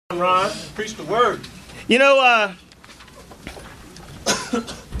Ron. Preach the word. You know,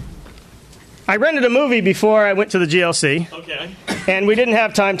 I rented a movie before I went to the GLC. Okay. And we didn't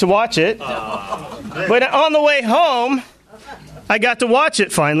have time to watch it. But on the way home, I got to watch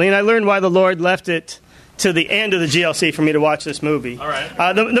it finally, and I learned why the Lord left it to the end of the GLC for me to watch this movie. All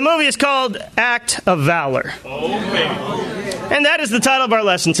right. The movie is called Act of Valor. Okay. And that is the title of our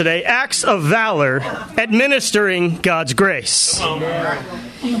lesson today, Acts of Valor, Administering God's Grace.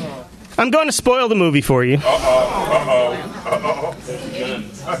 I'm going to spoil the movie for you.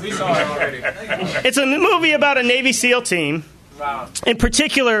 It's a movie about a Navy SEAL team, in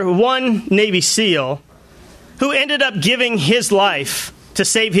particular one Navy SEAL, who ended up giving his life to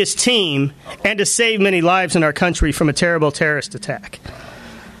save his team and to save many lives in our country from a terrible terrorist attack.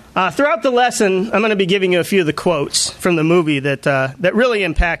 Throughout the lesson, I'm going to be giving you a few of the quotes from the movie that really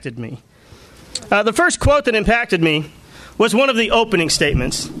impacted me. The first quote that impacted me was one of the opening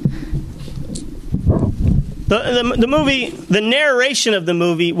statements. The narration of the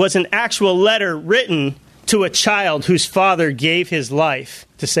movie was an actual letter written to a child whose father gave his life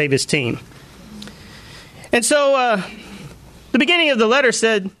to save his team. And so, the beginning of the letter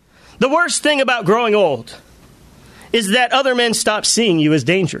said, "The worst thing about growing old is that other men stop seeing you as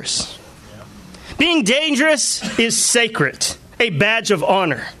dangerous. Being dangerous is sacred, a badge of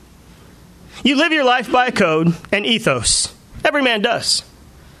honor. You live your life by a code and ethos. Every man does.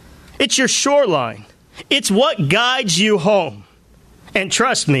 It's your shoreline. It's what guides you home. And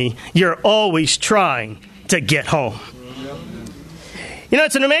trust me, you're always trying to get home." You know,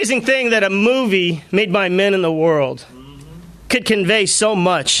 it's an amazing thing that a movie made by men in the world could convey so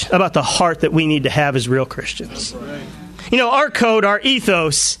much about the heart that we need to have as real Christians. You know, our code, our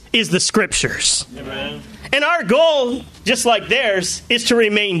ethos, is the Scriptures. Amen. And our goal, just like theirs, is to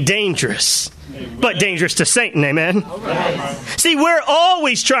remain dangerous. Amen. But dangerous to Satan, amen? Right. See, we're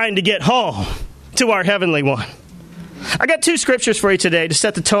always trying to get home to our Heavenly One. I got two Scriptures for you today to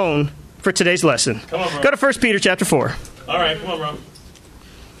set the tone for today's lesson. Come on, bro. Go to 1 Peter chapter 4. All right, come on, bro.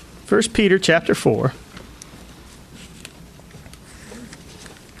 1 Peter chapter 4.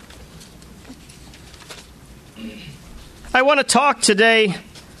 I want to talk today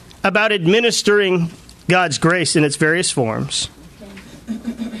about administering God's grace in its various forms,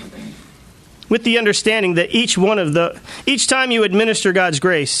 with the understanding that each time you administer God's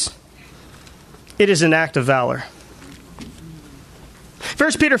grace, it is an act of valor.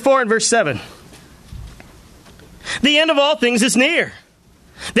 1 Peter 4 and verse 7. "The end of all things is near.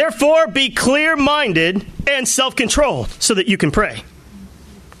 Therefore be clear-minded and self-controlled so that you can pray.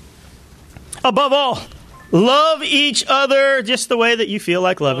 Above all, love each other just the way that you feel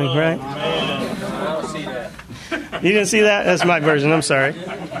like loving," right? I don't see that. You didn't see that? That's my version. I'm sorry.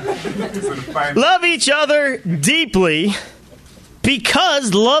 "Love each other deeply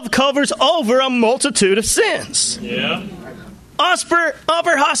because love covers over a multitude of sins. Yeah. Offer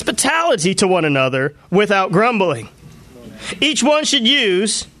hospitality to one another without grumbling. Each one should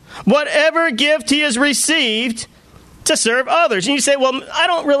use whatever gift he has received to serve others." And you say, "Well, I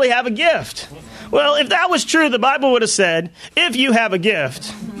don't really have a gift." Well, if that was true, the Bible would have said, if you have a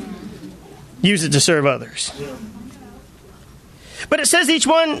gift, use it to serve others. But it says each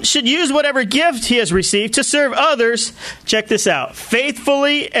one should use whatever gift he has received to serve others. Check this out.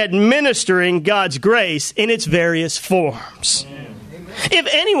 Faithfully administering God's grace in its various forms. If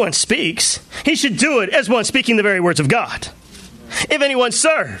anyone speaks, he should do it as one speaking the very words of God. If anyone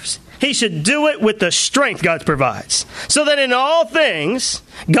serves, he should do it with the strength God provides, so that in all things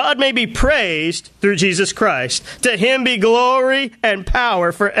God may be praised through Jesus Christ. To him be glory and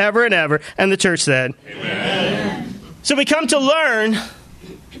power forever and ever. And the church said, Amen. So we come to learn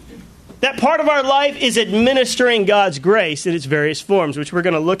that part of our life is administering God's grace in its various forms, which we're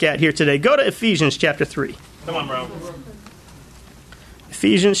going to look at here today. Go to Ephesians chapter 3. Come on, bro.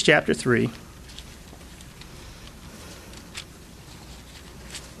 Ephesians chapter 3.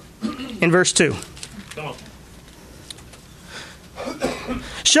 In verse 2. Come on.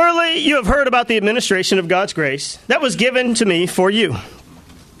 "Surely you have heard about the administration of God's grace that was given to me for you.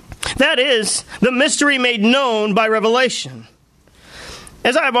 That is, the mystery made known by revelation.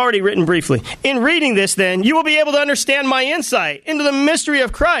 As I have already written briefly, in reading this then, you will be able to understand my insight into the mystery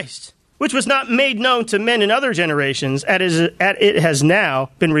of Christ, which was not made known to men in other generations, as it has now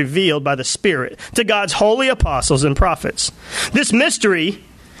been revealed by the Spirit to God's holy apostles and prophets. This mystery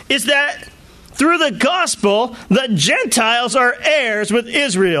is that through the gospel, the Gentiles are heirs with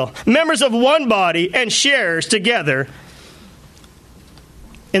Israel, members of one body, and sharers together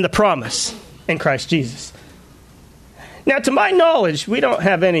in the promise in Christ Jesus." Now, to my knowledge, we don't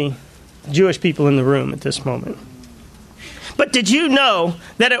have any Jewish people in the room at this moment. But did you know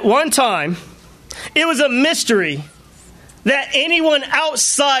that at one time, it was a mystery that anyone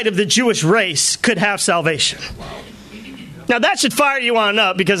outside of the Jewish race could have salvation? Now, that should fire you on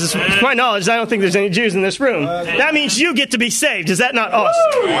up, because it's my knowledge, I don't think there's any Jews in this room. That means you get to be saved. Is that not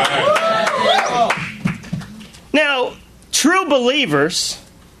awesome? Now, true believers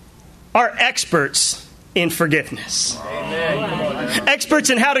are experts in forgiveness. Amen. Experts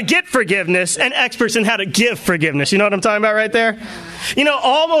in how to get forgiveness and experts in how to give forgiveness. You know what I'm talking about right there? You know,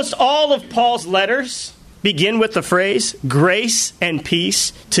 almost all of Paul's letters begin with the phrase, grace and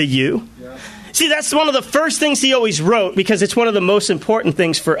peace to you. Yeah. See, that's one of the first things he always wrote, because it's one of the most important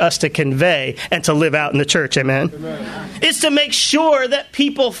things for us to convey and to live out in the church. Amen? Amen. It's to make sure that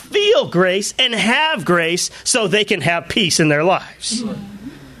people feel grace and have grace so they can have peace in their lives. All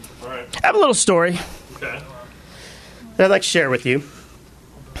right. I have a little story that I'd like to share with you.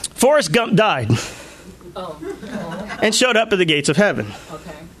 Forrest Gump died and showed up at the gates of heaven.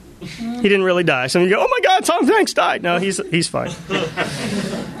 Okay. He didn't really die. Some of you go, oh my God, Tom Hanks died. No, he's fine.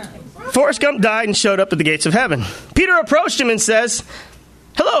 Forrest Gump died and showed up at the gates of heaven. Peter approached him and says,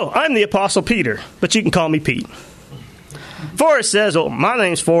 hello, I'm the Apostle Peter, but you can call me Pete. Forrest says, oh, my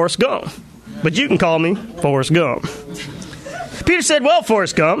name's Forrest Gump, but you can call me Forrest Gump. Peter said, well,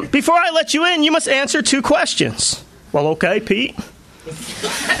 Forrest Gump, before I let you in, you must answer 2 questions. Well, okay, Pete.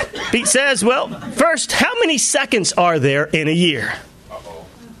 Pete says, well, first, how many seconds are there in a year?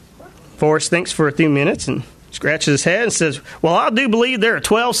 Forrest thinks for a few minutes and scratches his head and says, well, I do believe there are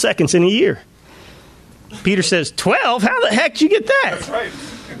 12 seconds in a year. Peter says, 12? How the heck did you get that? That's right.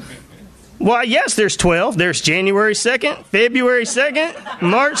 Why, yes, there's 12. There's January 2nd, February 2nd,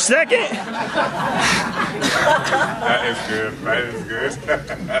 March 2nd. That is good. That is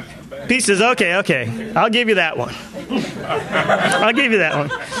good. Pete says, okay. I'll give you that one. I'll give you that one.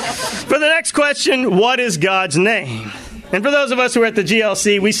 For the next question, what is God's name? And for those of us who were at the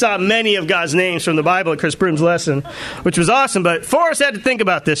GLC, we saw many of God's names from the Bible at Chris Broom's lesson, which was awesome. But Forrest had to think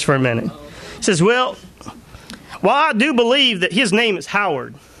about this for a minute. He says, well, I do believe that his name is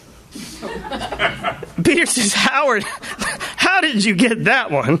Howard. Peter says, Howard, how did you get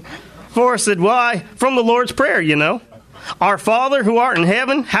that one? Forrest said, why, from the Lord's Prayer, you know. Our Father who art in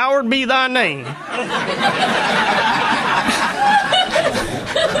heaven, hallowed be thy name.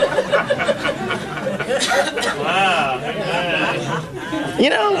 Wow. You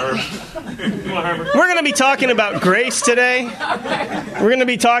know, we're going to be talking about grace today. We're going to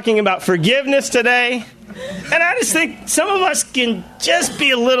be talking about forgiveness today. And I just think some of us can just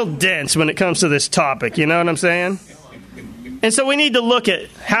be a little dense when it comes to this topic. You know what I'm saying? And so we need to look at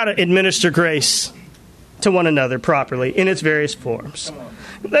how to administer grace to one another properly in its various forms.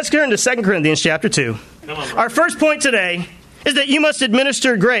 Let's turn to 2 Corinthians chapter 2. Our first point today is that you must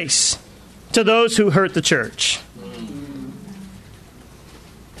administer grace to those who hurt the church.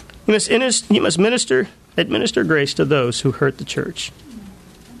 You must administer grace to those who hurt the church.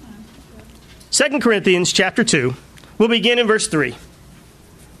 2 Corinthians chapter 2. We'll begin in verse 3.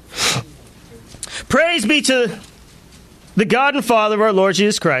 Praise be to the God and Father of our Lord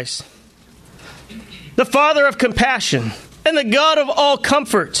Jesus Christ, the Father of compassion and the God of all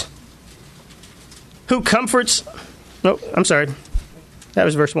comfort, who comforts... No, I'm sorry. That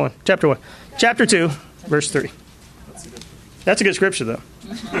was verse 1. Chapter 1. Chapter 2, verse 3. That's a good scripture, though.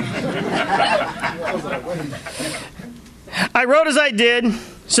 I wrote as I did,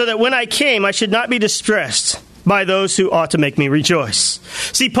 so that when I came, I should not be distressed by those who ought to make me rejoice.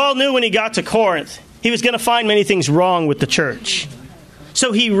 See, Paul knew when he got to Corinth, he was going to find many things wrong with the church.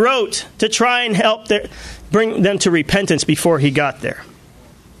 So he wrote to try and help bring them to repentance before he got there.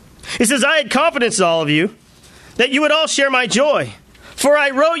 He says, I had confidence in all of you, that you would all share my joy. For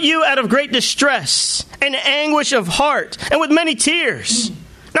I wrote you out of great distress and anguish of heart, and with many tears,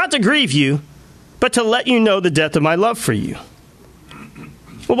 not to grieve you, but to let you know the depth of my love for you.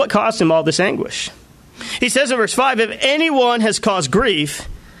 Well, what caused him all this anguish? He says in verse 5, if anyone has caused grief,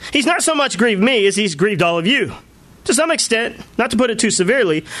 he's not so much grieved me as he's grieved all of you. To some extent, not to put it too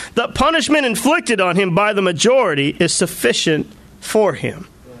severely, the punishment inflicted on him by the majority is sufficient for him.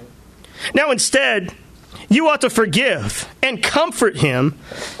 Now instead, you ought to forgive and comfort him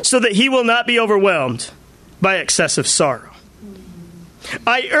so that he will not be overwhelmed by excessive sorrow.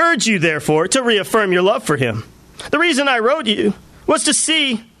 I urge you, therefore, to reaffirm your love for him. The reason I wrote you was to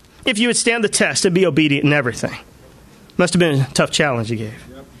see if you would stand the test and be obedient in everything. Must have been a tough challenge he gave.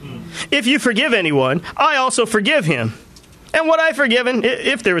 If you forgive anyone, I also forgive him. And what I've forgiven,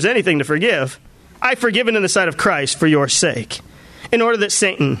 if there was anything to forgive, I've forgiven in the sight of Christ for your sake, in order that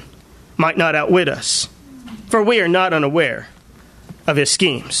Satan might not outwit us. For we are not unaware of his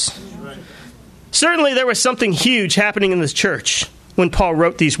schemes. Certainly there was something huge happening in this church when Paul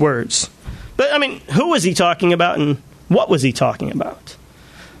wrote these words. But, who was he talking about and what was he talking about?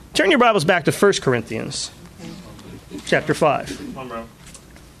 Turn your Bibles back to 1 Corinthians chapter 5. Come on, bro.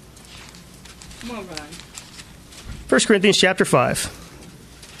 Come on, Brian. 1 Corinthians chapter 5.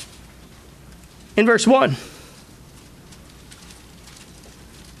 In verse 1.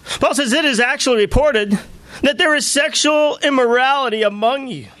 Paul says, it is actually reported that there is sexual immorality among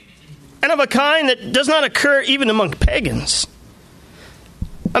you, and of a kind that does not occur even among pagans.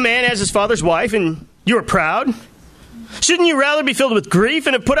 A man has his father's wife, and you are proud. Shouldn't you rather be filled with grief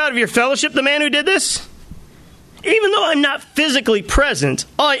and have put out of your fellowship the man who did this? Even though I'm not physically present,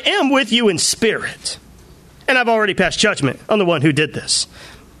 I am with you in spirit. And I've already passed judgment on the one who did this.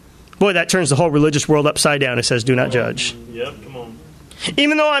 Boy, that turns the whole religious world upside down. It says, do not judge. Yep, come on.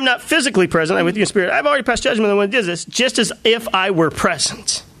 Even though I'm not physically present, I'm with you in spirit. I've already passed judgment on the one who did this, just as if I were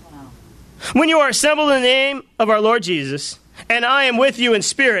present. When you are assembled in the name of our Lord Jesus, and I am with you in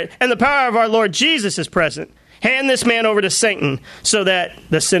spirit, and the power of our Lord Jesus is present, hand this man over to Satan, so that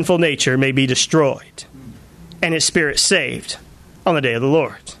the sinful nature may be destroyed, and his spirit saved on the day of the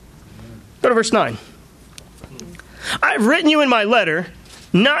Lord. Go to verse 9. I've written you in my letter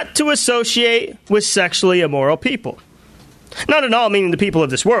not to associate with sexually immoral people. Not at all meaning the people of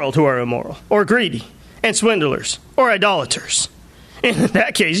this world who are immoral, or greedy, and swindlers, or idolaters. In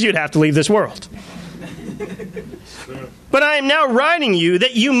that case, you'd have to leave this world. But I am now writing you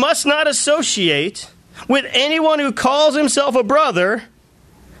that you must not associate with anyone who calls himself a brother,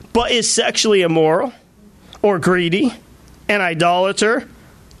 but is sexually immoral, or greedy, an idolater,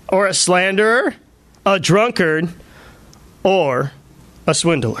 or a slanderer, a drunkard, or a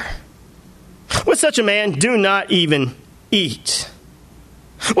swindler. With such a man, do not even eat.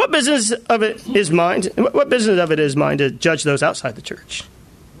 What business of it is mine to judge those outside the church?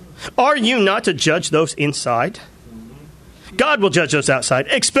 Are you not to judge those inside? God will judge those outside.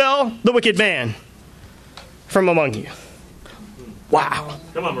 Expel the wicked man from among you. Wow.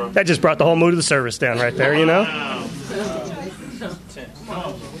 Come on, bro. That just brought the whole mood of the service down right there, you know?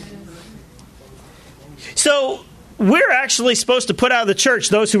 Wow. So, we're actually supposed to put out of the church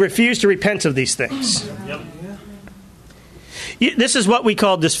those who refuse to repent of these things. Yep. This is what we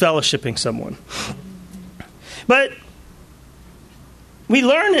call disfellowshipping someone. But we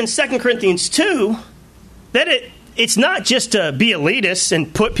learn in 2 Corinthians 2 that it's not just to be elitists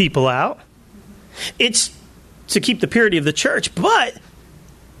and put people out. It's to keep the purity of the church. But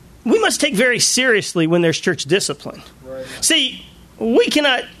we must take very seriously when there's church discipline. Right. See, we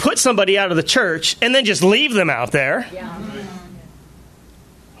cannot put somebody out of the church and then just leave them out there. Yeah.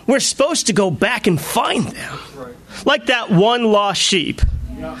 We're supposed to go back and find them. Right. Like that one lost sheep.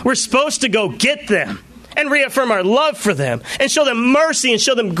 Yeah. We're supposed to go get them and reaffirm our love for them and show them mercy and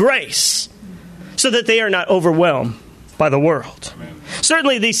show them grace so that they are not overwhelmed by the world. Amen.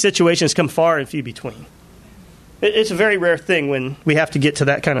 Certainly these situations come far and few between. It's a very rare thing when we have to get to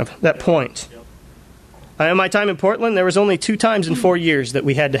that point. In my time in Portland, there was only 2 times in 4 years that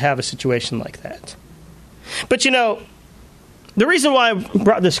we had to have a situation like that. But the reason why I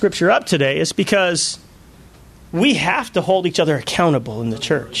brought this scripture up today is because we have to hold each other accountable in the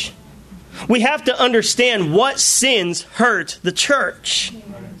church. We have to understand what sins hurt the church.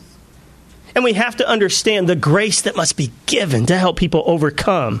 And we have to understand the grace that must be given to help people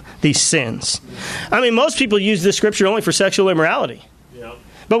overcome these sins. Most people use this scripture only for sexual immorality. Yep.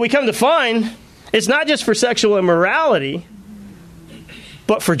 But we come to find it's not just for sexual immorality,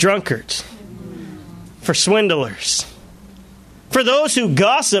 but for drunkards, for swindlers, for those who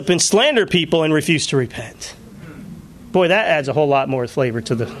gossip and slander people and refuse to repent. Boy, that adds a whole lot more flavor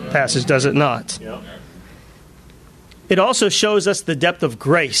to the passage, does it not? Yep. It also shows us the depth of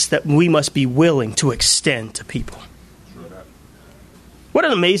grace that we must be willing to extend to people. What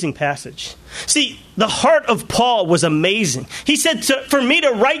an amazing passage. See, the heart of Paul was amazing. He said, for me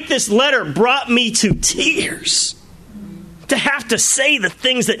to write this letter brought me to tears. To have to say the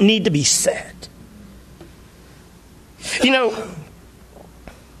things that need to be said.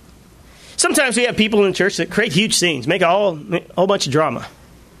 Sometimes we have people in church that create huge scenes, make a whole bunch of drama.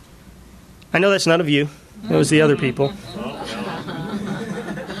 I know that's none of you. It was the other people.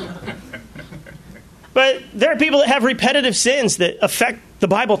 But there are people that have repetitive sins that affect the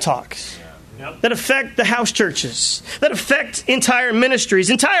Bible talks, that affect the house churches, that affect entire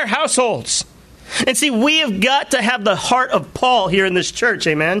ministries, entire households. And see, we have got to have the heart of Paul here in this church,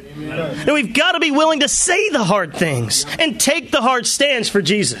 amen? And we've got to be willing to say the hard things and take the hard stands for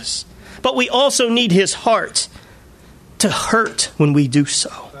Jesus. But we also need his heart to hurt when we do so.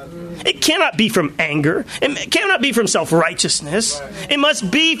 It cannot be from anger. It cannot be from self-righteousness. It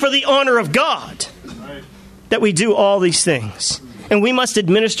must be for the honor of God that we do all these things. And we must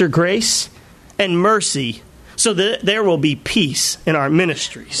administer grace and mercy so that there will be peace in our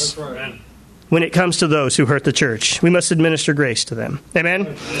ministries. When it comes to those who hurt the church, we must administer grace to them.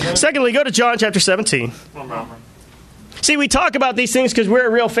 Amen? Secondly, go to John chapter 17. See, we talk about these things because we're a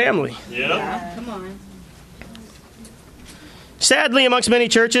real family. Yeah. Come on. Sadly, amongst many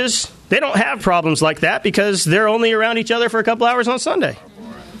churches, they don't have problems like that because they're only around each other for a couple hours on Sunday.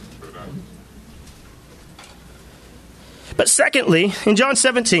 But secondly, in John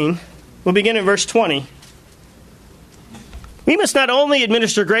 17, we'll begin in verse 20. We must not only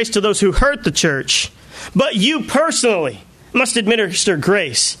administer grace to those who hurt the church, but you personally must administer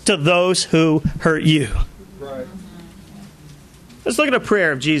grace to those who hurt you. Right. Let's look at a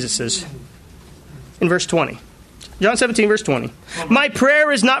prayer of Jesus's in verse 20. John 17, verse 20. My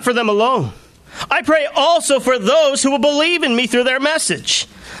prayer is not for them alone. I pray also for those who will believe in me through their message,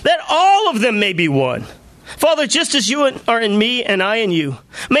 that all of them may be one. Father, just as you are in me and I in you,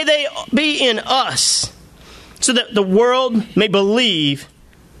 may they be in us, so that the world may believe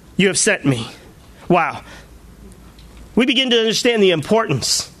you have sent me. Wow. We begin to understand the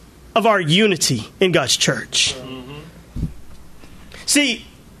importance of our unity in God's church. See,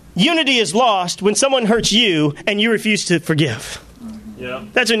 unity is lost when someone hurts you and you refuse to forgive. Yeah.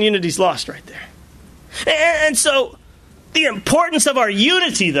 That's when unity's lost right there. And so, the importance of our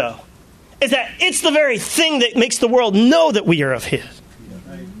unity, though, is that it's the very thing that makes the world know that we are of His.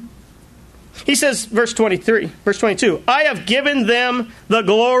 He says, verse 22, I have given them the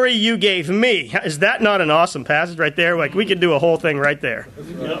glory you gave me. Is that not an awesome passage right there? Like, we could do a whole thing right there.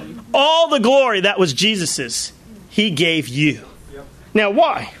 Yep. All the glory that was Jesus's, He gave you. Now,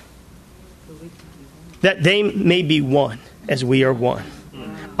 why? That they may be one as we are one.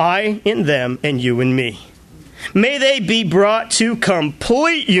 I in them and you in me. May they be brought to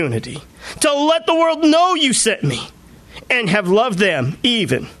complete unity, to let the world know you sent me and have loved them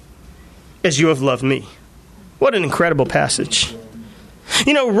even as you have loved me. What an incredible passage.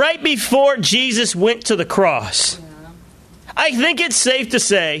 You know, right before Jesus went to the cross, I think it's safe to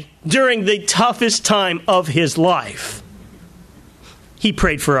say, during the toughest time of His life, He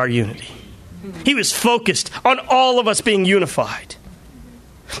prayed for our unity. He was focused on all of us being unified.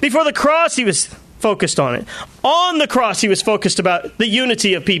 Before the cross, He was focused on it. On the cross, He was focused about the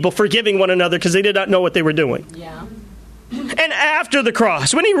unity of people forgiving one another because they did not know what they were doing. Yeah. And after the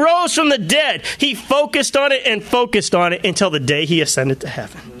cross, when He rose from the dead, He focused on it and focused on it until the day He ascended to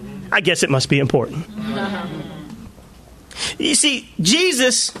heaven. I guess it must be important. You see,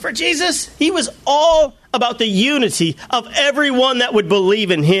 for Jesus, He was all about the unity of everyone that would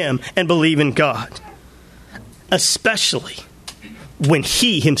believe in Him and believe in God. Especially when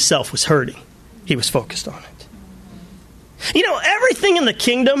He Himself was hurting. He was focused on it. You know, everything in the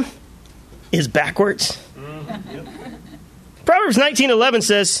kingdom is backwards. Proverbs 19:11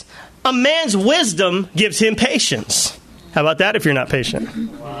 says, a man's wisdom gives him patience. How about that if you're not patient?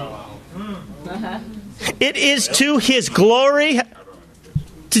 Wow. It is to His glory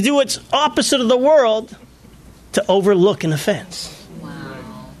to do what's opposite of the world, to overlook an offense.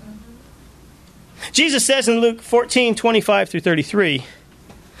 Wow. Jesus says in Luke 14:25 through 33,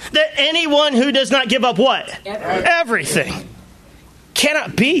 that anyone who does not give up what? Everything.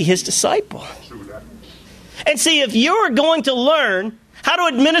 Cannot be His disciple. And see, if you're going to learn how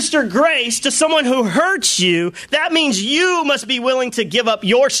to administer grace to someone who hurts you, that means you must be willing to give up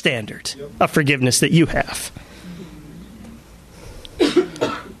your standard of forgiveness that you have.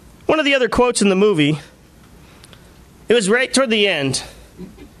 One of the other quotes in the movie, it was right toward the end,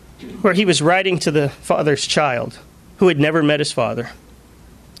 where he was writing to the father's child who had never met his father.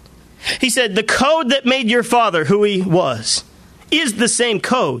 He said, the code that made your father who he was is the same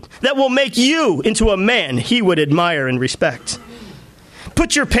code that will make you into a man he would admire and respect.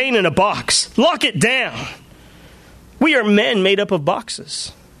 Put your pain in a box. Lock it down. We are men made up of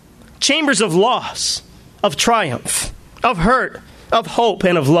boxes. Chambers of loss, of triumph, of hurt, of hope,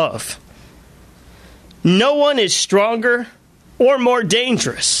 and of love. No one is stronger or more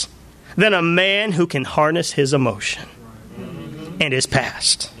dangerous than a man who can harness his emotion and his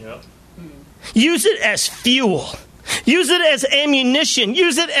past. Yep. Use it as fuel. Use it as ammunition.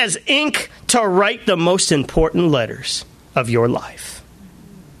 Use it as ink to write the most important letters of your life.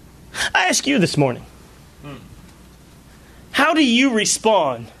 I ask you this morning, how do you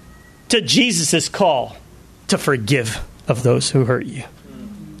respond to Jesus' call to forgive of those who hurt you?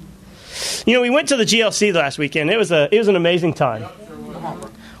 You know, we went to the GLC last weekend. It was an amazing time.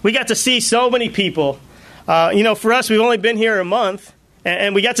 We got to see so many people. For us, we've only been here a month,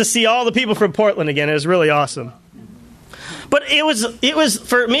 And we got to see all the people from Portland again. It was really awesome. But it was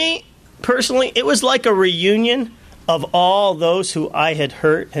for me, personally, it was like a reunion of all those who I had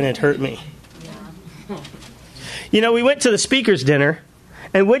hurt and had hurt me. You know, we went to the speakers' dinner,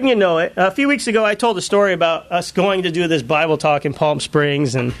 and wouldn't you know it, a few weeks ago I told a story about us going to do this Bible talk in Palm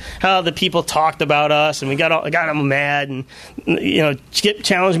Springs and how the people talked about us, and we got them mad, and you know, Skip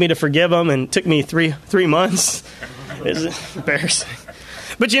challenged me to forgive them, and it took me three months. It was embarrassing.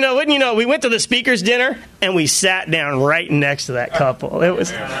 But you know, wouldn't you know, we went to the speakers' dinner, and we sat down right next to that couple. It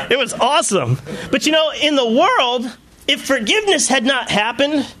was awesome. But you know, in the world, if forgiveness had not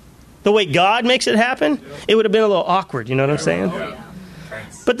happened the way God makes it happen, it would have been a little awkward, you know what I'm saying?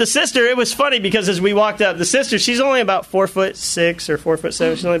 But the sister, it was funny because as we walked up, the sister, she's only about 4'6" or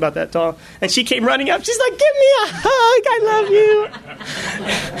 4'7". She's only about that tall. And she came running up. She's like, "Give me a hug. I love you."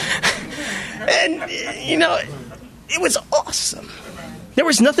 And, you know, it was awesome. There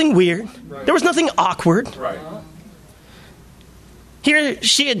was nothing weird. There was nothing awkward. Here,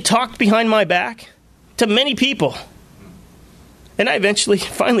 she had talked behind my back to many people. And I eventually,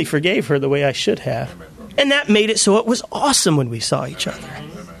 finally forgave her the way I should have. And that made it so it was awesome when we saw each other.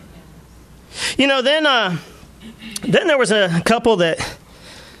 You know, then there was a couple that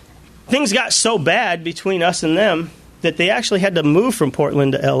things got so bad between us and them that they actually had to move from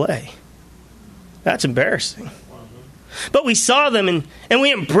Portland to L.A. That's embarrassing. But we saw them and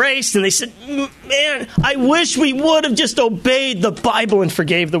we embraced, and they said, "Man, I wish we would have just obeyed the Bible and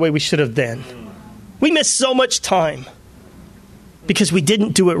forgave the way we should have then. We missed so much time because we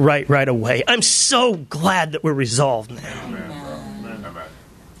didn't do it right away. I'm so glad that we're resolved now."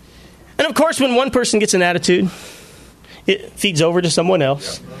 And of course, when one person gets an attitude, it feeds over to someone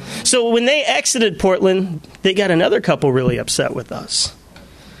else. So when they exited Portland, they got another couple really upset with us.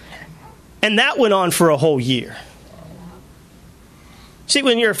 And that went on for a whole year. See,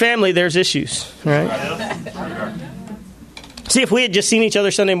 when you're a family, there's issues, right? See, if we had just seen each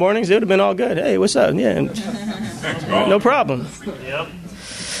other Sunday mornings, it would have been all good. "Hey, what's up?" Yeah, no problem.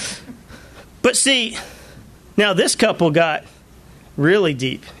 But see, now this couple got really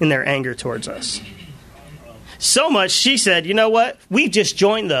deep in their anger towards us. So much, she said, "You know what? We've just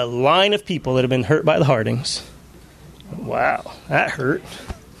joined the line of people that have been hurt by the Hardings." Wow, that hurt.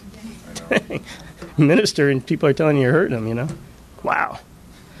 Minister, and people are telling you you're hurting them, you know. Wow.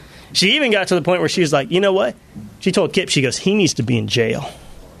 She even got to the point where she was like, "You know what?" She told Kip, she goes, "He needs to be in jail."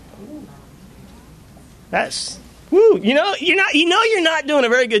 That's, woo. You know you're not doing a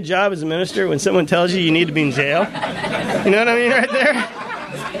very good job as a minister when someone tells you need to be in jail. You know what I mean right there?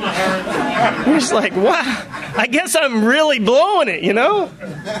 You're just like, wow, I guess I'm really blowing it, you know?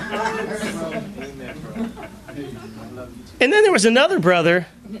 And then there was another brother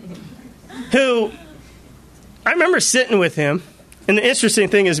who, I remember sitting with him, and the interesting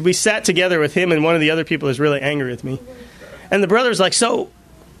thing is we sat together with him and one of the other people who was really angry with me. And the brother's like, "So,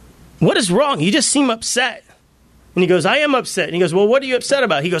 what is wrong? You just seem upset." And he goes, "I am upset." And he goes, "Well, what are you upset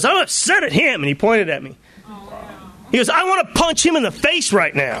about?" He goes, "I'm upset at him." And he pointed at me. He goes, "I want to punch him in the face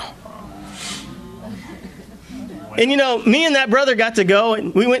right now." And you know, me and that brother got to go,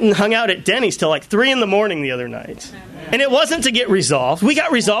 and we went and hung out at Denny's till like 3 a.m. the other night. And it wasn't to get resolved. We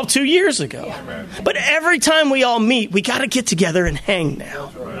got resolved 2 years ago. But every time we all meet, we got to get together and hang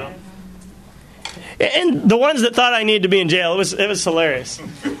now. And the ones that thought I needed to be in jail, it was hilarious.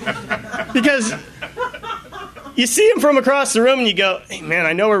 Because you see him from across the room and you go, "Hey man,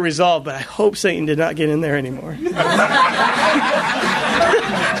 I know we're resolved, but I hope Satan did not get in there anymore."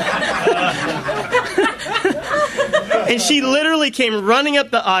 And she literally came running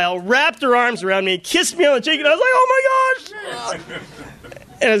up the aisle, wrapped her arms around me, kissed me on the cheek, and I was like, "Oh my gosh!"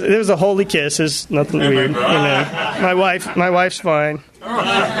 And it was a holy kiss. There's nothing weird. You know, my wife's fine.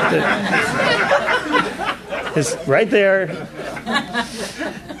 It's right there.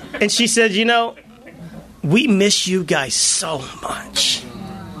 And she said, "You know, we miss you guys so much."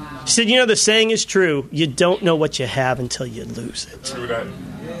 She said, "You know, the saying is true. You don't know what you have until you lose it."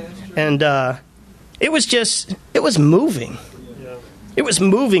 And it was moving. It was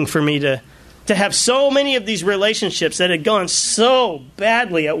moving for me to have so many of these relationships that had gone so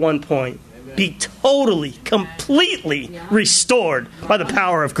badly at one point be totally, completely restored by the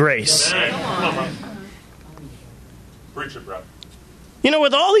power of grace. Preach it, brother. You know,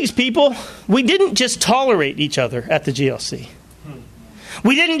 with all these people, we didn't just tolerate each other at the GLC.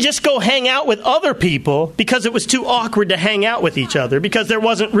 We didn't just go hang out with other people because it was too awkward to hang out with each other, because there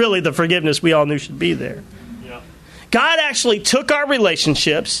wasn't really the forgiveness we all knew should be there. Yeah. God actually took our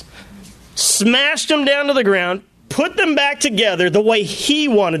relationships, smashed them down to the ground, put them back together the way he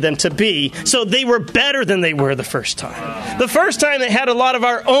wanted them to be, so they were better than they were the first time. The first time they had a lot of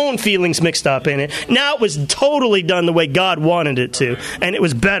our own feelings mixed up in it. Now it was totally done the way God wanted it to, and it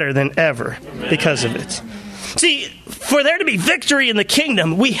was better than ever because of it. See, for there to be victory in the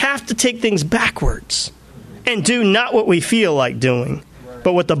kingdom, we have to take things backwards and do not what we feel like doing,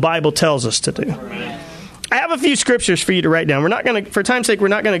 but what the Bible tells us to do. I have a few scriptures for you to write down. We're not going to, for time's sake, we're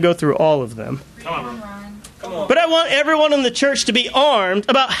not going to go through all of them. Come on. But I want everyone in the church to be armed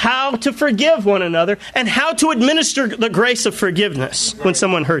about how to forgive one another and how to administer the grace of forgiveness when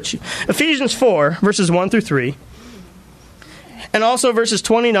someone hurts you. Ephesians 4, verses 1 through 3, and also verses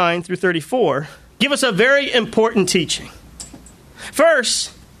 29 through 34, give us a very important teaching.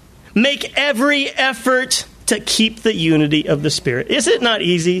 First, make every effort to keep the unity of the Spirit. Is it not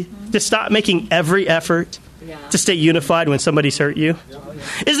easy to stop making every effort to stay unified when somebody's hurt you?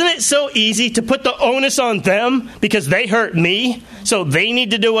 Isn't it so easy to put the onus on them because they hurt me, so they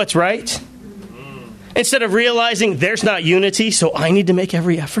need to do what's right? Instead of realizing there's not unity, so I need to make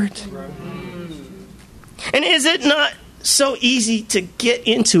every effort? And is it not so easy to get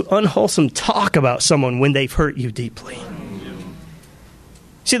into unwholesome talk about someone when they've hurt you deeply?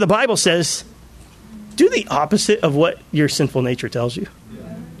 See, the Bible says, do the opposite of what your sinful nature tells you.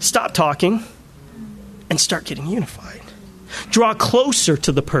 Stop talking and start getting unified. Draw closer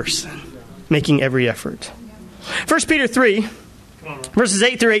to the person, making every effort. 1 Peter 3, verses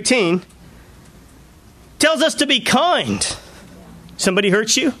 8 through 18, tells us to be kind. Somebody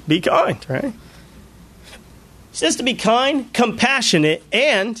hurts you? Be kind, right? It says to be kind, compassionate,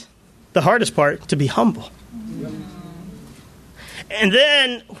 and, the hardest part, to be humble. And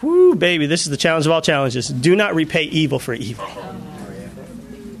then, whoo, baby, this is the challenge of all challenges. Do not repay evil for evil.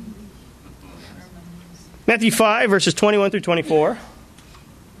 Matthew 5, verses 21 through 24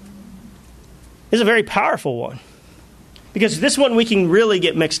 is a very powerful one. Because this one we can really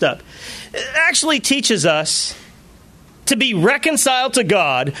get mixed up. It actually teaches us to be reconciled to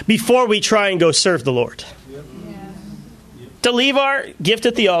God before we try and go serve the Lord. To leave our gift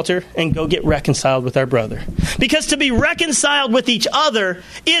at the altar and go get reconciled with our brother. Because to be reconciled with each other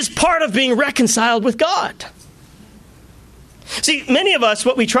is part of being reconciled with God. See, many of us,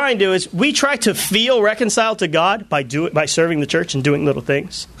 what we try and do is we try to feel reconciled to God by serving the church and doing little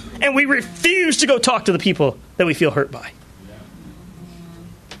things. And we refuse to go talk to the people that we feel hurt by.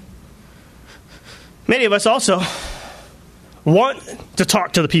 Many of us also want to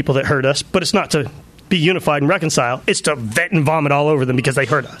talk to the people that hurt us, but it's not to be unified and reconcile. It's to vent and vomit all over them because they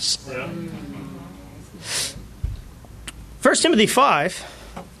hurt us. 1 Timothy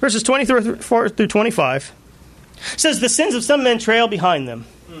 5, verses 24 through 25, says, the sins of some men trail behind them,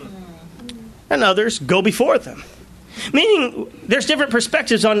 and others go before them. Meaning, there's different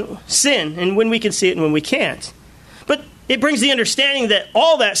perspectives on sin, and when we can see it and when we can't. But it brings the understanding that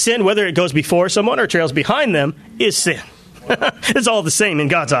all that sin, whether it goes before someone or trails behind them, is sin. It's all the same in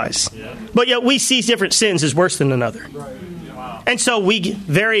God's eyes. But yet we see different sins as worse than another. And so we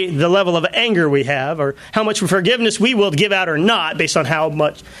vary the level of anger we have, or how much forgiveness we will give out or not, based on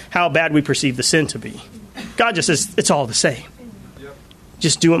how bad we perceive the sin to be. God just says, it's all the same.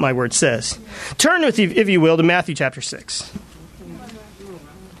 Just do what my word says. Turn with you, if you will, to Matthew chapter 6.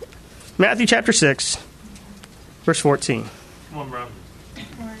 Matthew chapter 6, verse 14. Come on, bro.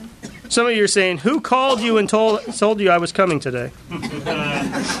 Some of you are saying, who called you and told you I was coming today?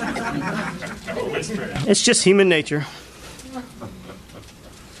 It's just human nature.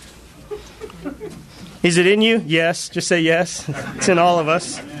 Is it in you? Yes. Just say yes. It's in all of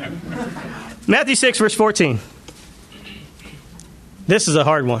us. Matthew 6, verse 14. This is a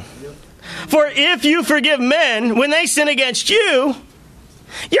hard one. For if you forgive men when they sin against you,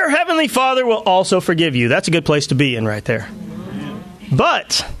 your heavenly Father will also forgive you. That's a good place to be in right there.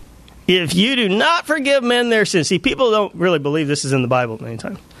 But if you do not forgive men their sins, see, people don't really believe this is in the Bible many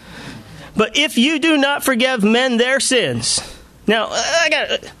times. But if you do not forgive men their sins, now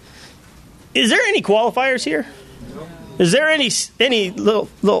is there any qualifiers here? Is there any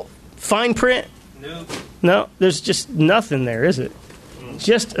little fine print? No, there's just nothing there, is it?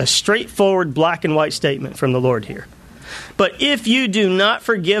 Just a straightforward black and white statement from the Lord here. But if you do not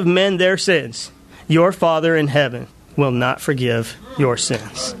forgive men their sins, your Father in heaven will not forgive your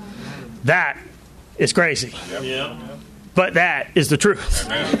sins. That is crazy. But that is the truth.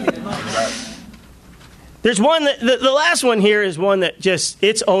 There's one that, the last one here is one that just,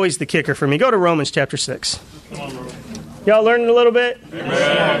 it's always the kicker for me. Go to Romans chapter 6. Y'all learning a little bit?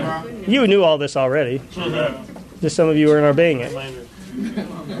 Amen. You knew all this already. Just some of you aren't obeying it.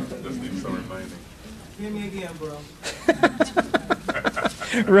 Give me again, bro.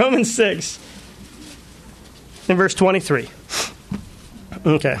 Romans 6. in verse 23.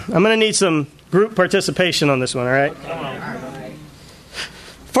 Okay, I'm going to need some group participation on this one, all right?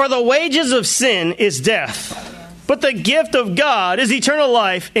 For the wages of sin is death, but the gift of God is eternal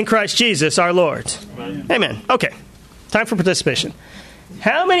life in Christ Jesus our Lord. Amen. Okay, time for participation.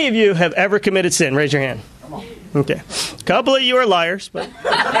 How many of you have ever committed sin? Raise your hand. Okay. A couple of you are liars, but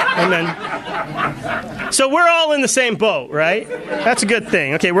amen. So we're all in the same boat, right? That's a good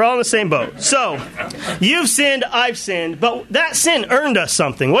thing. Okay, we're all in the same boat. So, you've sinned, I've sinned, but that sin earned us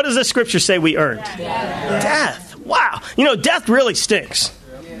something. What does the scripture say we earned? Death. Wow. You know, death really stinks.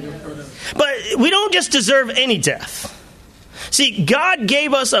 But we don't just deserve any death. See, God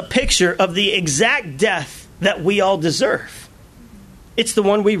gave us a picture of the exact death that we all deserve. It's the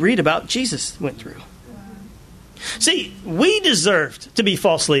one we read about Jesus went through. See, we deserved to be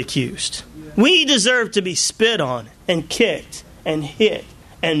falsely accused. We deserved to be spit on and kicked and hit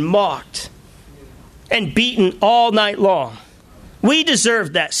and mocked and beaten all night long. We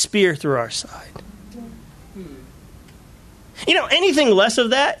deserved that spear through our side. You know, anything less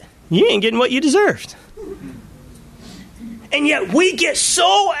of that, you ain't getting what you deserved. And yet we get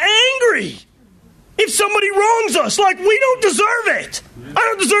so angry if somebody wrongs us, like we don't deserve it. I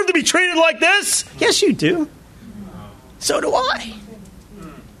don't deserve to be treated like this. Yes, you do. So do I.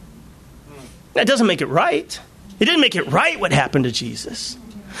 That doesn't make it right. It didn't make it right what happened to Jesus.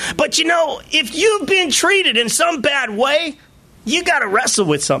 But you know, if you've been treated in some bad way, you got to wrestle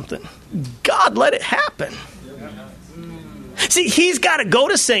with something. God let it happen. See, he's got to go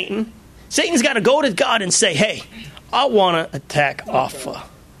to Satan. Satan's got to go to God and say, hey, I want to attack Alpha.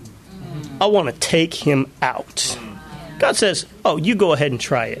 I want to take him out. God says, oh, you go ahead and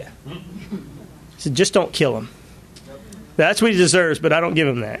try it. He said, just don't kill him. That's what he deserves, but I don't give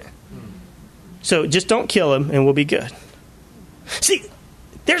him that. So just don't kill him and we'll be good. See,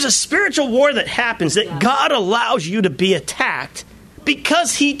 there's a spiritual war that happens that God allows you to be attacked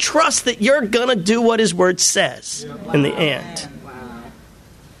because he trusts that you're going to do what his word says in the end.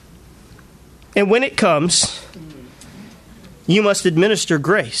 And when it comes, you must administer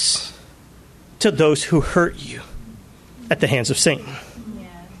grace to those who hurt you at the hands of Satan.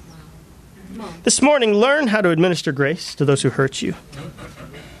 This morning, learn how to administer grace to those who hurt you.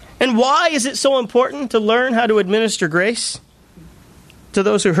 And why is it so important to learn how to administer grace to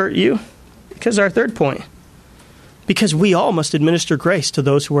those who hurt you? Because our third point. Because we all must administer grace to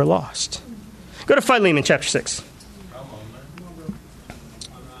those who are lost. Go to Philemon chapter 6.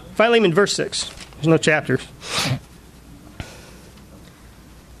 Philemon verse 6. There's no chapters.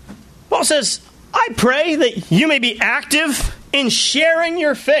 Paul says, I pray that you may be active in sharing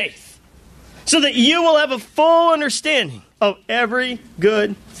your faith, so that you will have a full understanding of every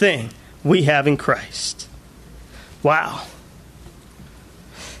good thing we have in Christ. Wow.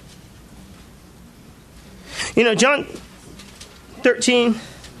 You know, John 13,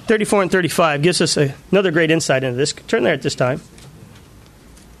 34 and 35 gives us another great insight into this. Turn there at this time.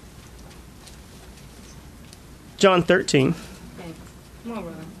 John 13. Come on,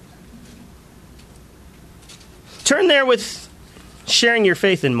 brother. Turn there with sharing your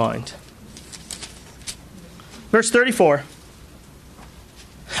faith in mind. Verse 34.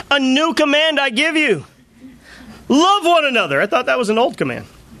 A new command I give you. Love one another. I thought that was an old command.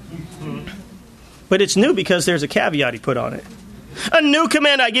 But it's new because there's a caveat he put on it. A new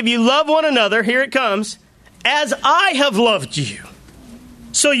command I give you. Love one another. Here it comes. As I have loved you,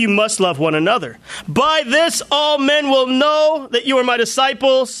 so you must love one another. By this all men will know that you are my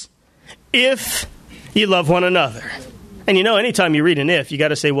disciples, if you love one another. And you know, anytime you read an if, you got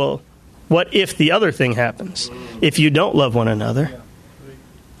to say, well, what if the other thing happens? If you don't love one another,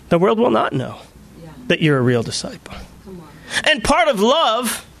 the world will not know that you're a real disciple. And part of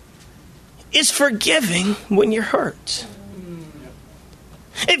love is forgiving when you're hurt.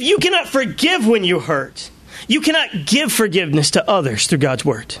 If you cannot forgive when you hurt, you cannot give forgiveness to others through God's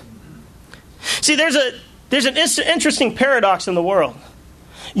word. See, there's an interesting paradox in the world.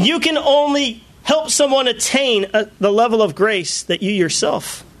 You can only help someone attain the level of grace that you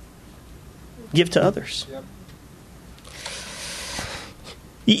yourself give to others.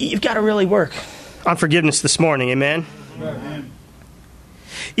 You've got to really work on forgiveness this morning, amen?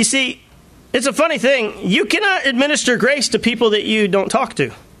 You see, it's a funny thing. You cannot administer grace to people that you don't talk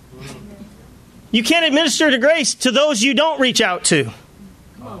to. You can't administer the grace to those you don't reach out to.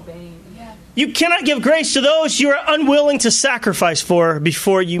 You cannot give grace to those you are unwilling to sacrifice for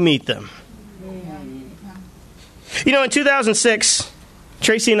before you meet them. You know, in 2006,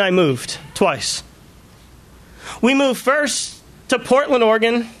 Tracy and I moved twice. We moved first to Portland,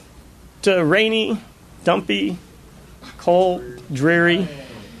 Oregon, to rainy, dumpy, cold, dreary.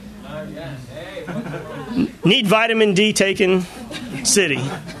 Need vitamin D taken city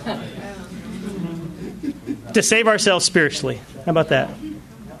to save ourselves spiritually. How about that?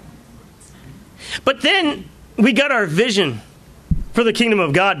 But then we got our vision for the kingdom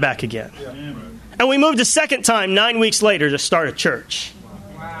of God back again. And we moved a second time 9 weeks later to start a church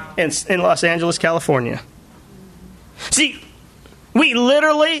in Los Angeles, California. See, we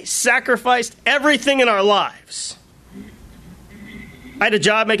literally sacrificed everything in our lives. I had a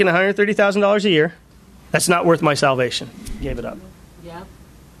job making $130,000 a year. That's not worth my salvation. Gave it up. Yep.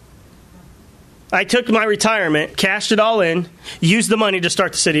 I took my retirement, cashed it all in, used the money to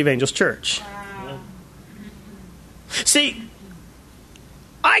start the City of Angels Church. Wow. See,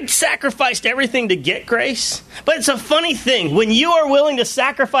 I sacrificed everything to get grace, but it's a funny thing. When you are willing to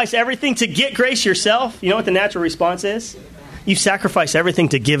sacrifice everything to get grace yourself, you know what the natural response is? You sacrifice everything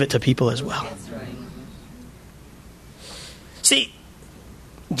to give it to people as well. That's right. See,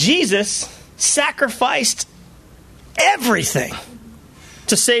 Jesus sacrificed everything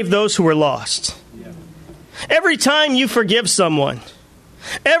to save those who were lost. Every time you forgive someone,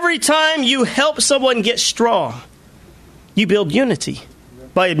 every time you help someone get strong, you build unity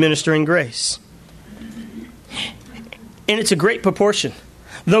by administering grace. And it's a great proportion.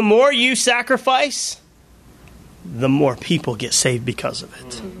 The more you sacrifice, the more people get saved because of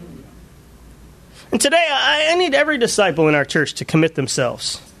it. And today, I need every disciple in our church to commit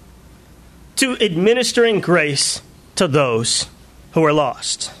themselves to administering grace to those who are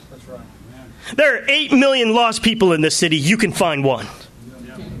lost. That's right. There are 8 million lost people in this city. You can find one.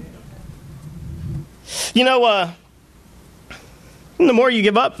 You know, the more you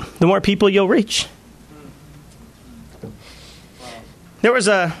give up, the more people you'll reach. There was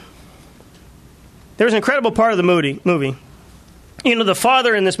an incredible part of the movie. You know, the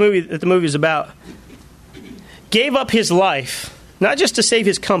father in this movie that the movie is about gave up his life, not just to save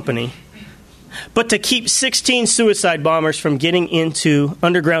his company, but to keep 16 suicide bombers from getting into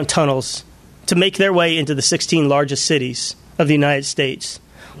underground tunnels to make their way into the 16 largest cities of the United States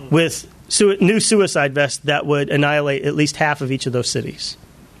with new suicide vests that would annihilate at least half of each of those cities.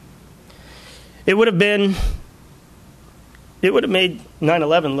 It would have made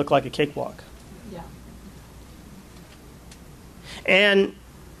 9/11 look like a cakewalk. Yeah. And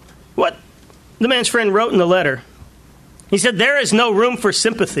what the man's friend wrote in the letter, he said, there is no room for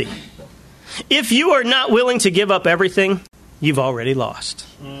sympathy. If you are not willing to give up everything, you've already lost.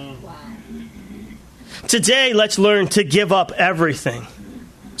 Wow. Today, let's learn to give up everything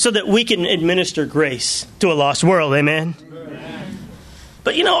so that we can administer grace to a lost world. Amen?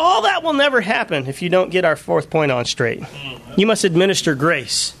 But you know, all that will never happen if you don't get our fourth point on straight. You must administer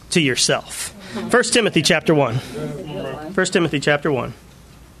grace to yourself. 1 Timothy chapter 1. 1 Timothy chapter 1.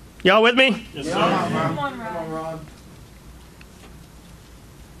 Y'all with me? Yes, sir. Come on, Rod.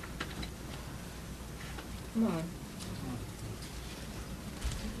 Come on.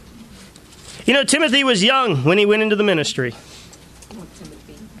 You know, Timothy was young when he went into the ministry. Come on,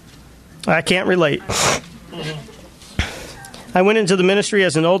 Timothy. I can't relate. I went into the ministry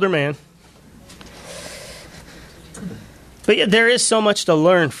as an older man. But yet there is so much to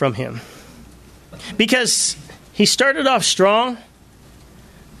learn from him. Because he started off strong,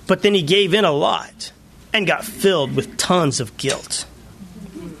 but then he gave in a lot and got filled with tons of guilt.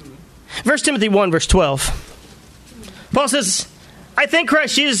 1 Timothy 1, verse 12. Paul says, I thank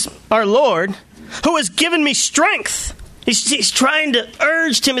Christ Jesus our Lord, who has given me strength. He's trying to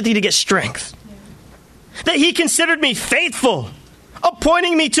urge Timothy to get strength. That he considered me faithful,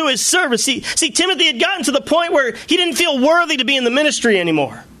 appointing me to his service. See, Timothy had gotten to the point where he didn't feel worthy to be in the ministry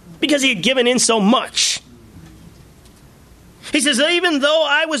anymore because he had given in so much. He says, even though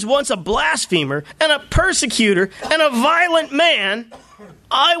I was once a blasphemer and a persecutor and a violent man,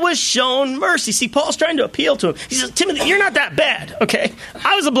 I was shown mercy. See, Paul's trying to appeal to him. He says, Timothy, you're not that bad, okay?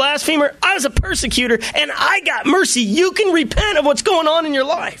 I was a blasphemer, I was a persecutor, and I got mercy. You can repent of what's going on in your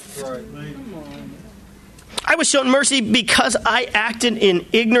life. Right. I was shown mercy because I acted in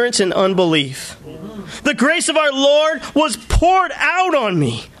ignorance and unbelief. The grace of our Lord was poured out on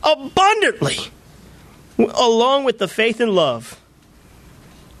me abundantly, along with the faith and love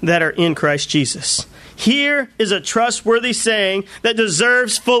that are in Christ Jesus. Here is a trustworthy saying that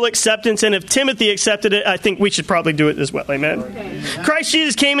deserves full acceptance, and if Timothy accepted it, I think we should probably do it as well. Amen? Okay. Christ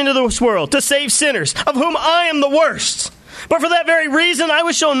Jesus came into this world to save sinners, of whom I am the worst. But for that very reason, I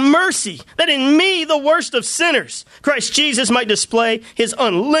was shown mercy, that in me, the worst of sinners, Christ Jesus might display his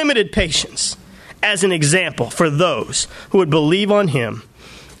unlimited patience as an example for those who would believe on him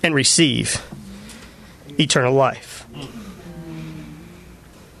and receive eternal life.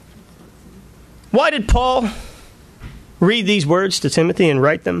 Why did Paul read these words to Timothy and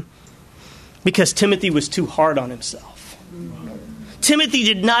write them? because Timothy was too hard on himself. Timothy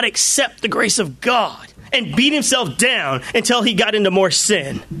did not accept the grace of God and beat himself down until he got into more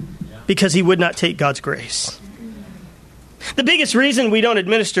sin because he would not take God's grace. The biggest reason we don't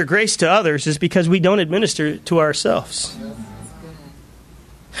administer grace to others is because we don't administer it to ourselves.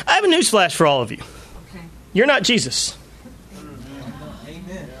 I have a newsflash for all of you. You're not Jesus.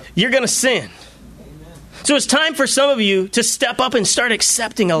 You're going to sin. So it's time for some of you to step up and start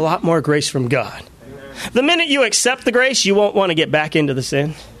accepting a lot more grace from God. The minute you accept the grace, you won't want to get back into the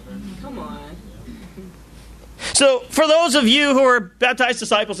sin. Come on. So for those of you who are baptized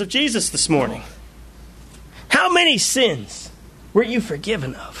disciples of Jesus this morning, how many sins were you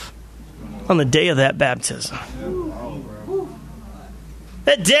forgiven of on the day of that baptism?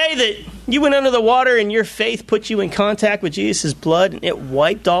 That day that you went under the water and your faith put you in contact with Jesus' blood and it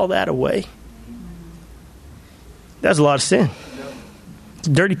wiped all that away. That was a lot of sin. It's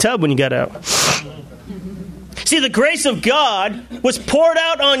a dirty tub when you got out. See, the grace of God was poured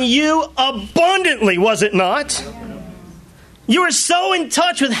out on you abundantly, was it not? You were so in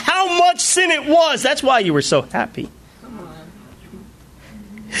touch with how much sin it was. That's why you were so happy.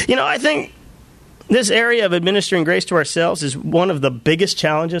 You know, I think this area of administering grace to ourselves is one of the biggest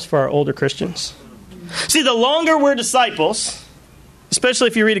challenges for our older Christians. See, the longer we're disciples, especially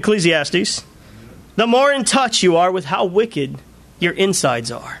if you read Ecclesiastes, the more in touch you are with how wicked your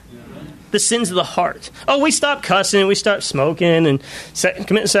insides are. The sins of the heart. Oh, we stop cussing and we start smoking and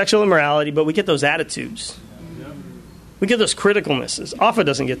committing sexual immorality, but we get those attitudes. We get those criticalnesses. Alpha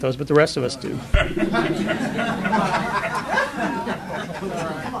doesn't get those, but the rest of us do.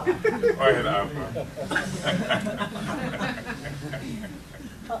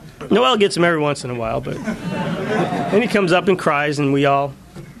 Noel gets them every once in a while, but then he comes up and cries, and we all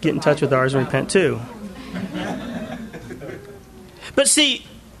get in touch with ours and repent too. But see,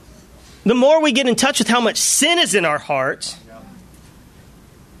 the more we get in touch with how much sin is in our hearts,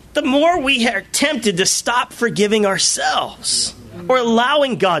 the more we are tempted to stop forgiving ourselves or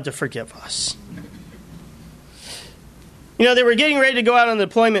allowing God to forgive us. You know, they were getting ready to go out on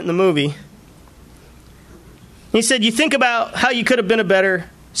deployment in the movie. He said, you think about how you could have been a better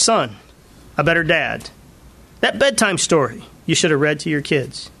son, a better dad. That bedtime story you should have read to your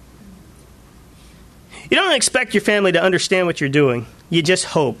kids. You don't expect your family to understand what you're doing. You just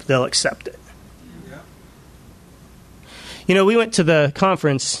hope they'll accept it. You know, we went to the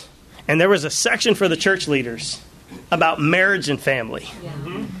conference, and there was a section for the church leaders about marriage and family.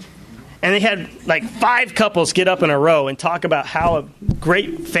 And they had like 5 couples get up in a row and talk about how a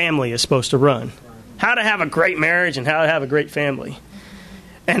great family is supposed to run. How to have a great marriage and how to have a great family.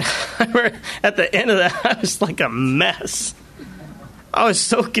 And at the end of that, I was like a mess. I was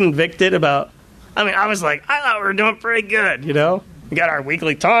so convicted about, I was like, I thought we were doing pretty good, you know. We got our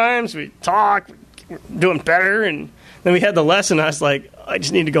weekly times, we talk, we're doing better, and then we had the lesson. I was like, I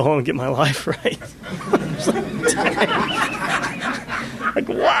just need to go home and get my life right. Like,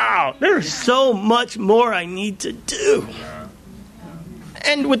 wow, there's so much more I need to do.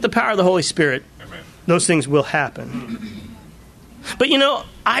 And with the power of the Holy Spirit, those things will happen. But you know,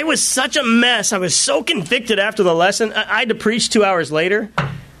 I was such a mess. I was so convicted after the lesson. I had to preach 2 hours later.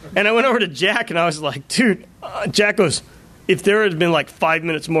 And I went over to Jack and I was like, dude, Jack goes, if there had been like 5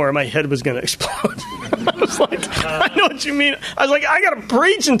 minutes more, my head was going to explode. I was like, I know what you mean. I was like, I got to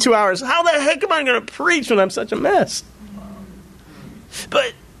preach in 2 hours. How the heck am I going to preach when I'm such a mess?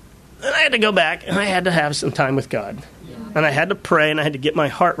 But then I had to go back and I had to have some time with God. And I had to pray and I had to get my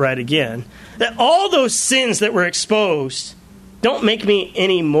heart right again. That all those sins that were exposed don't make me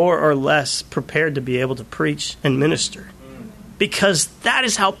any more or less prepared to be able to preach and minister. Because that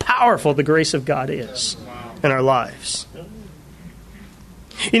is how powerful the grace of God is in our lives.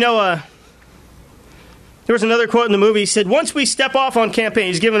 You know, there was another quote in the movie. He said, once we step off on campaign,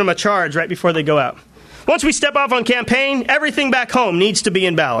 he's giving them a charge right before they go out. Once we step off on campaign, everything back home needs to be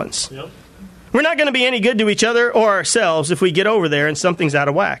in balance. Yep. We're not going to be any good to each other or ourselves if we get over there and something's out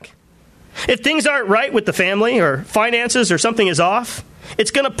of whack. If things aren't right with the family or finances or something is off,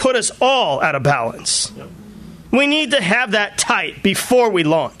 it's going to put us all out of balance. Yep. We need to have that tight before we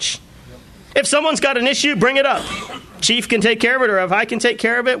launch. If someone's got an issue, bring it up. Chief can take care of it, or if I can take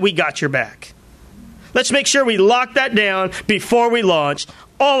care of it, we got your back. Let's make sure we lock that down before we launch.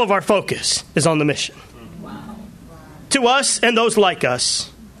 All of our focus is on the mission. Wow. To us and those like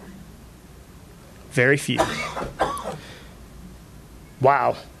us, very few.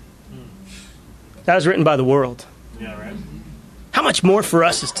 Wow. That was written by the world. Yeah, right. How much more for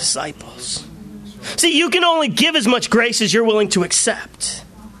us as disciples? See, you can only give as much grace as you're willing to accept.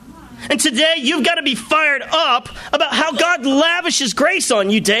 And today, you've got to be fired up about how God lavishes grace on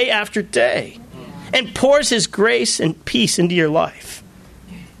you day after day and pours his grace and peace into your life.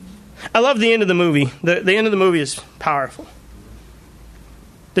 I love the end of the movie. The end of the movie is powerful.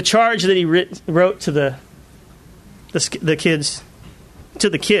 The charge that he wrote to the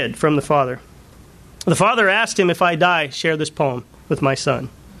kid from the father. The father asked him, if I die, share this poem with my son.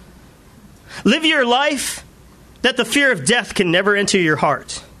 Live your life that the fear of death can never enter your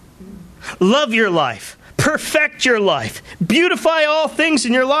heart. Love your life. Perfect your life. Beautify all things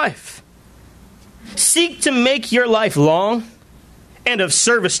in your life. Seek to make your life long and of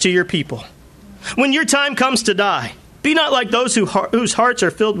service to your people. When your time comes to die, be not like those whose hearts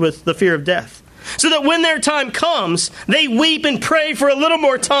are filled with the fear of death, so that when their time comes, they weep and pray for a little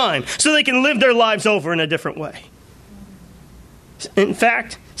more time so they can live their lives over in a different way. In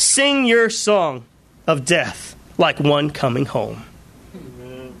fact, sing your song of death like one coming home.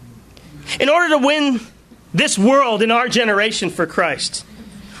 In order to win this world in our generation for Christ,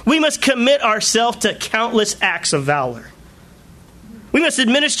 we must commit ourselves to countless acts of valor. We must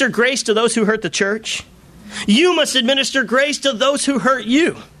administer grace to those who hurt the church. You must administer grace to those who hurt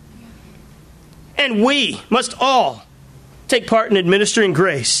you. And we must all take part in administering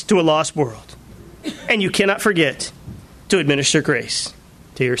grace to a lost world. And you cannot forget to administer grace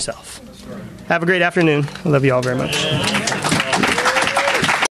to yourself. Have a great afternoon. I love you all very much.